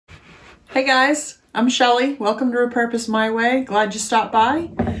Hey guys, I'm Shelly. Welcome to Repurpose My Way. Glad you stopped by.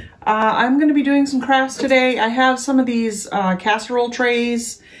 I'm going to be doing some crafts today. I have some of these casserole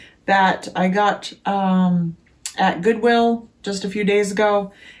trays that I got at Goodwill just a few days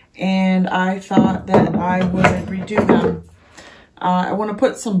ago, and I thought that I would redo them. I want to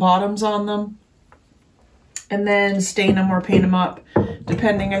put some bottoms on them and then stain them or paint them up,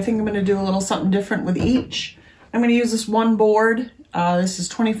 depending. I think I'm going to do a little something different with each. I'm going to use this one board. This is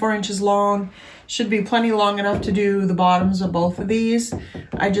 24 inches long. Should be plenty long enough to do the bottoms of both of these.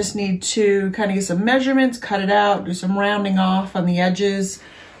 I just need to kind of get some measurements, cut it out, do some rounding off on the edges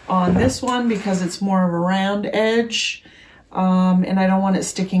on this one because it's more of a round edge. And I don't want it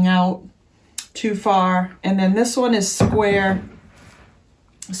sticking out too far. And then this one is square,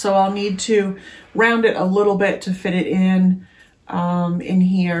 so I'll need to round it a little bit to fit it in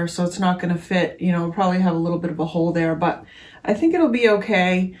here, so it's not going to fit, you know, probably have a little bit of a hole there, but I think it'll be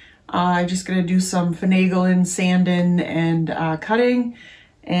okay. I'm just going to do some finagling, sanding, and cutting,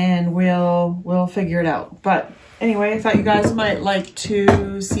 and we'll figure it out. But anyway, I thought you guys might like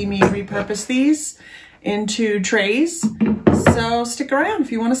to see me repurpose these into trays, so stick around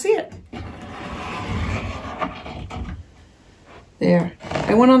if you want to see it. There.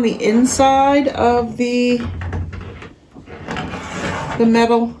 I went on the inside of the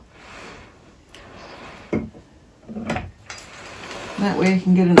metal. That way I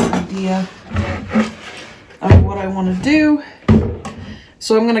can get an idea of what I want to do.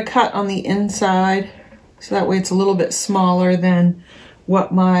 So I'm going to cut on the inside, so that way it's a little bit smaller than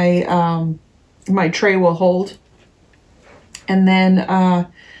what my my tray will hold. And then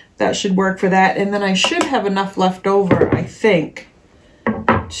that should work for that. And then I should have enough left over, I think,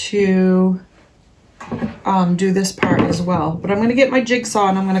 to do this part as well. But I'm going to get my jigsaw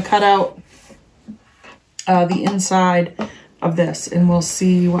and I'm going to cut out the inside of this, and we'll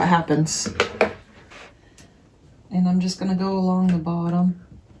see what happens. And I'm just going to go along the bottom,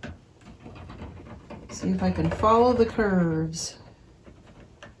 see if I can follow the curves.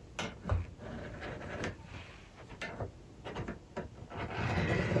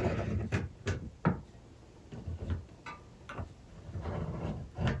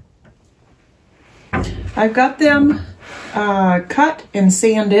 I've got them cut and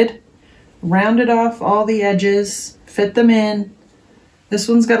sanded, rounded off all the edges, fit them in. This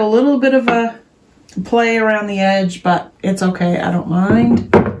one's got a little bit of a play around the edge, but it's okay, I don't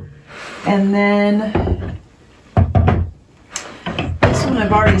mind. And then this one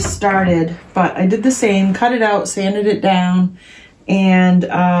I've already started, but I did the same, cut it out, sanded it down, and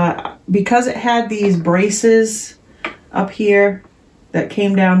because it had these braces up here that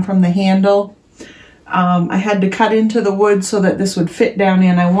came down from the handle, I had to cut into the wood so that this would fit down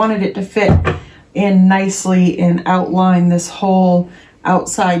in. I wanted it to fit in nicely and outline this whole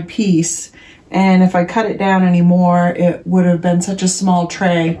outside piece. And if I cut it down anymore, it would have been such a small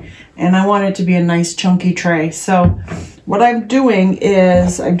tray. And I want it to be a nice chunky tray. So what I'm doing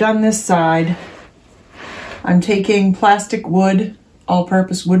is, I've done this side. I'm taking plastic wood,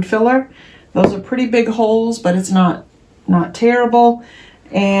 all-purpose wood filler. Those are pretty big holes, but it's not terrible.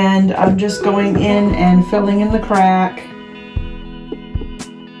 And I'm just going in and filling in the crack.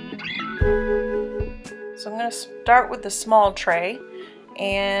 So I'm going to start with the small tray,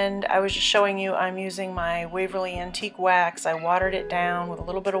 and I was just showing you I'm using my Waverly Antique Wax. I watered it down with a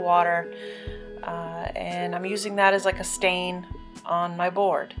little bit of water, and I'm using that as like a stain on my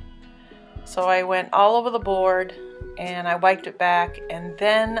board. So I went all over the board and I wiped it back, and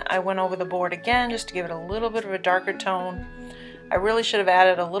then I went over the board again just to give it a little bit of a darker tone. I really should have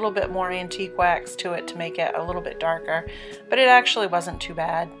added a little bit more antique wax to it to make it a little bit darker, but it actually wasn't too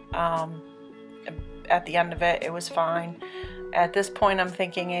bad. At the end of it, it was fine. At this point, I'm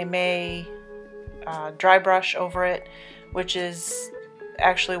thinking I may dry brush over it, which is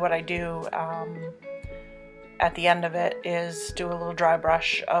actually what I do at the end of it, is do a little dry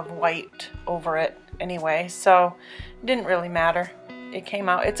brush of white over it anyway, so it didn't really matter. It came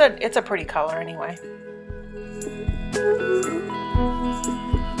out, it's a pretty color anyway.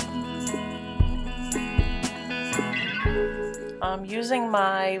 I'm using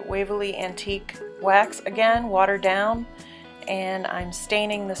my Waverly Antique Wax again, watered down, and I'm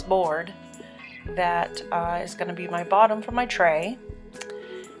staining this board that is going to be my bottom for my tray,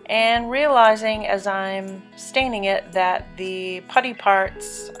 and realizing as I'm staining it that the putty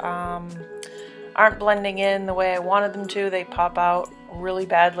parts aren't blending in the way I wanted them to. They pop out really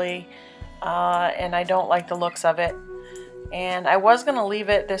badly, and I don't like the looks of it. And I was going to leave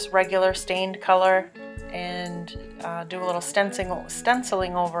it this regular stained color and do a little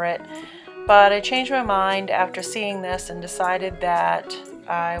stenciling over it, but I changed my mind after seeing this and decided that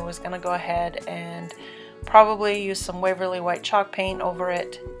I was going to go ahead and probably use some Waverly White chalk paint over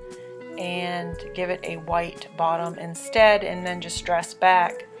it and give it a white bottom instead, and then just dress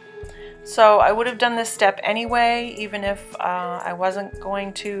back. So I would have done this step anyway, even if I wasn't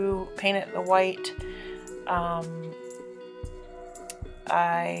going to paint it the white.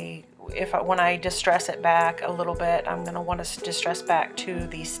 When I distress it back a little bit, I'm going to want to distress back to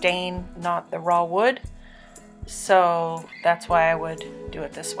the stain, not the raw wood. So that's why I would do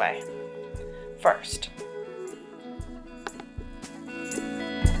it this way first.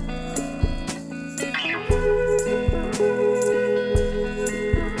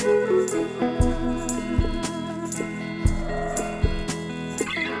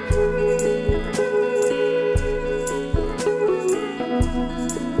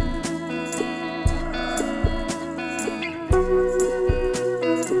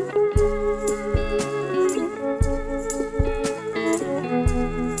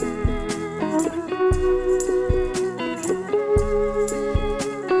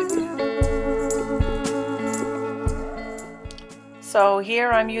 So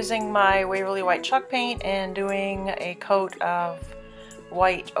here I'm using my Waverly White chalk paint and doing a coat of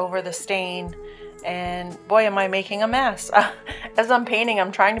white over the stain, and boy am I making a mess. As I'm painting,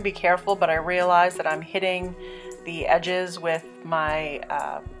 I'm trying to be careful, but I realize that I'm hitting the edges with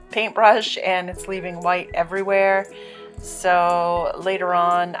my paintbrush and it's leaving white everywhere. So later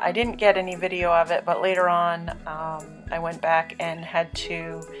on, I didn't get any video of it, but later on I went back and had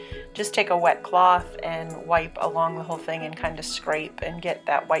to just take a wet cloth and wipe along the whole thing and kind of scrape and get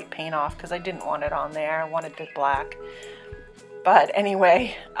that white paint off, because I didn't want it on there. I wanted it black. But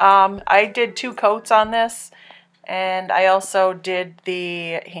anyway, I did 2 coats on this, and I also did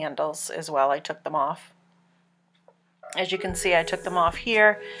the handles as well. I took them off. As you can see, I took them off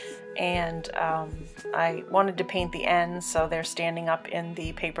here, and I wanted to paint the ends so they're standing up in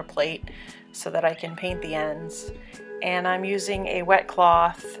the paper plate so that I can paint the ends. And I'm using a wet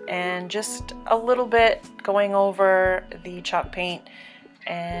cloth and just a little bit going over the chalk paint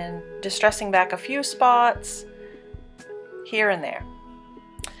and distressing back a few spots here and there.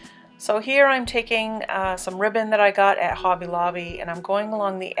 So here I'm taking some ribbon that I got at Hobby Lobby, and I'm going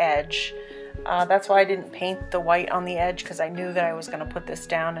along the edge. That's why I didn't paint the white on the edge, because I knew that I was going to put this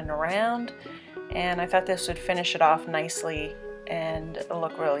down and around, and I thought this would finish it off nicely and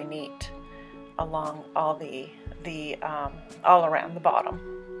look really neat along all all around the bottom.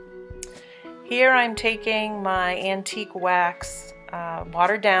 Here I'm taking my antique wax,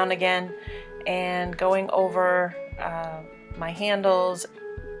 watered down again, and going over my handles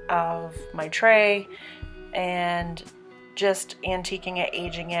of my tray and just antiquing it,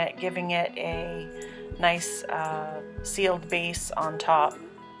 aging it, giving it a nice sealed base on top.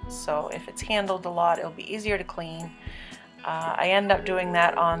 So if it's handled a lot, it'll be easier to clean. I end up doing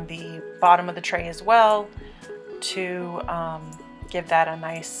that on the bottom of the tray as well to give that a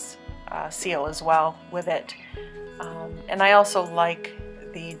nice seal as well with it. And I also like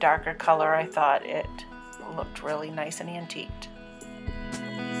the darker color. I thought it looked really nice and antiqued.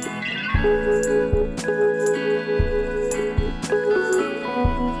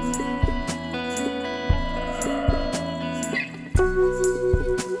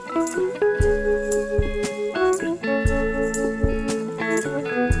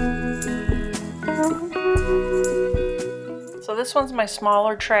 So this one's my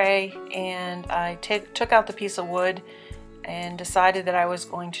smaller tray, and I took out the piece of wood and decided that I was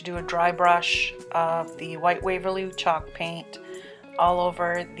going to do a dry brush of the white Waverly chalk paint all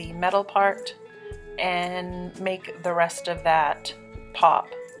over the metal part and make the rest of that pop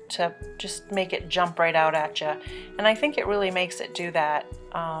to just make it jump right out at you. And I think it really makes it do that.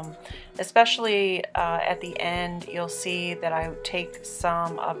 Especially at the end, you'll see that I take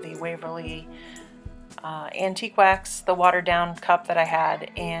some of the Waverly antique wax, the watered down cup that I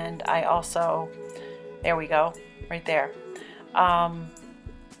had, and I also, there we go, right there.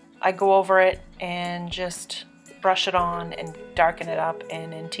 I go over it and just brush it on and darken it up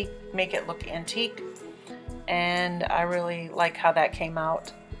and make it look antique, and I really like how that came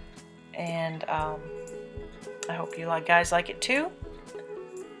out, and I hope you guys like it too.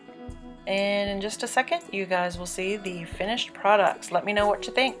 And in just a second you guys will see the finished products. Let me know what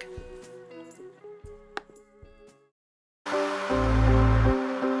you think.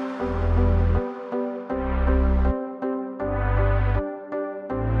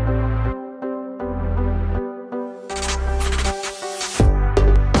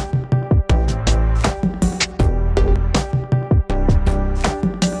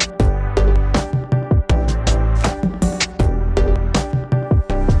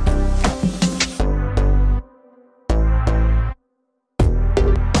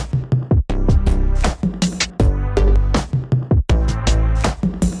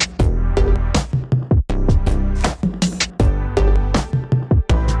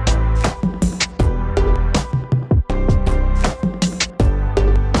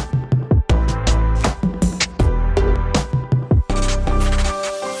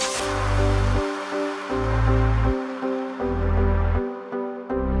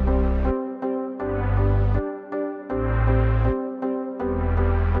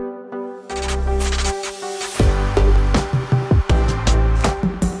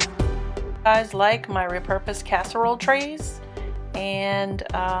 guys like my repurposed casserole trays, and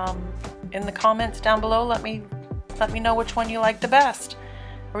in the comments down below let me know which one you like the best.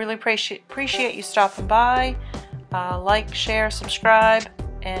 I really appreciate you stopping by. Like, share, subscribe,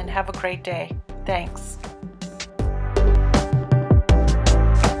 and have a great day. Thanks.